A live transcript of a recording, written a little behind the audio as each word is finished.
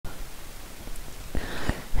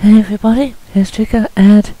Hey everybody, here's Chica,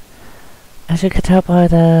 and as you can tell by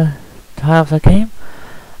the title of the game,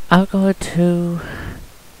 I'm going to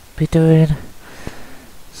be doing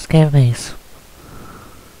Scare Maze.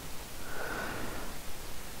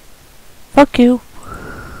 Fuck you!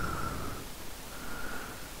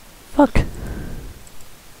 Fuck!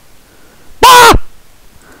 Ah!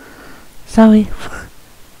 Sorry.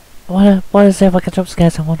 What is if I can jump scare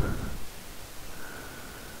someone?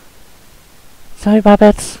 Sorry,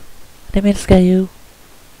 rabbits. I didn't mean to scare you.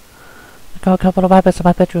 I got a couple of rabbits in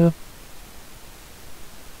my bedroom.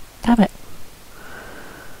 Damn it.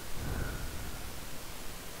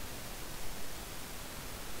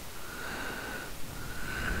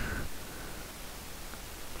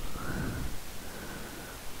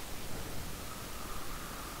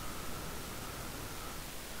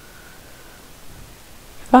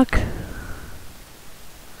 Fuck.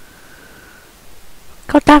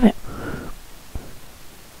 God damn it.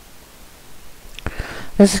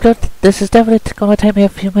 This is good. This is definitely gonna take me a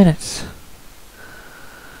few minutes.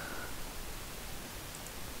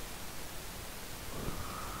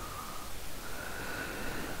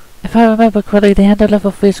 If I remember correctly, the end of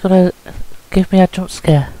level 3 is gonna give me a jump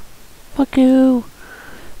scare. Fuck you!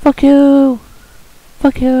 Fuck you!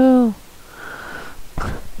 Fuck you!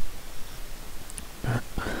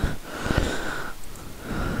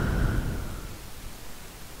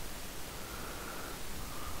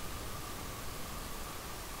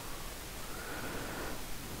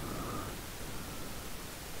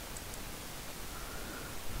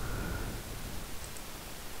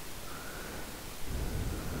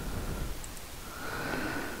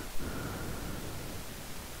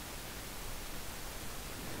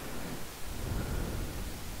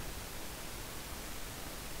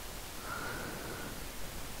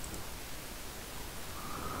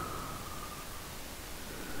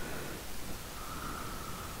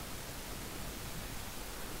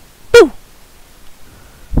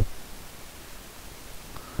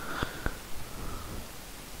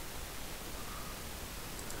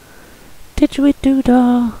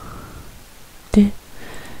 Didgeridoo-dah.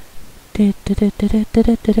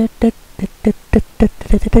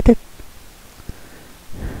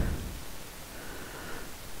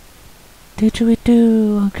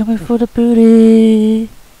 Didgeridoo, I'm coming for the booty.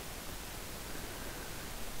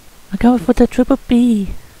 I'm coming for the triple B.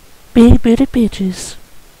 Big booty bitches.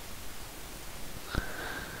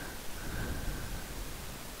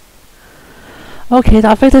 Okay,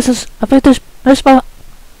 I think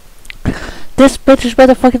this bitch is where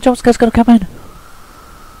the fucking jump scare's gonna come in.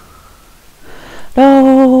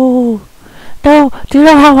 No! No! Do you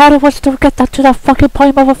know how hard it was to get that to that fucking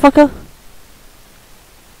point, motherfucker?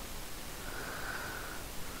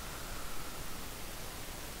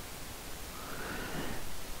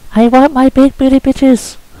 I want my big booty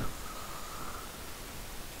bitches.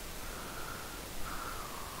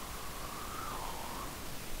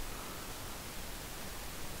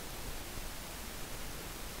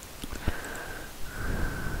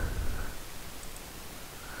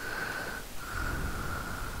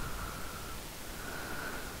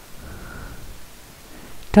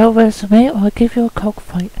 Don't rest me or I'll give you a cock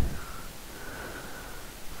fight.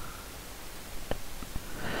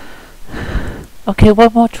 Okay,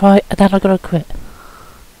 one more try and then I'm gonna quit.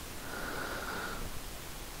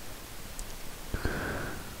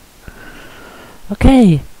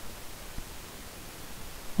 Okay.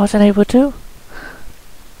 Wasn't able to.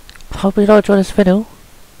 Hope you all enjoyed this video.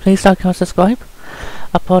 Please like and subscribe.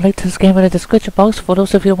 I'll put a link to this game in the description box for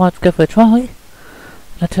those of you who want to give it a try. And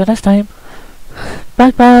until next time.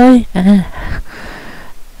 Bye bye, and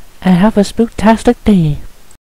have a spooktastic day.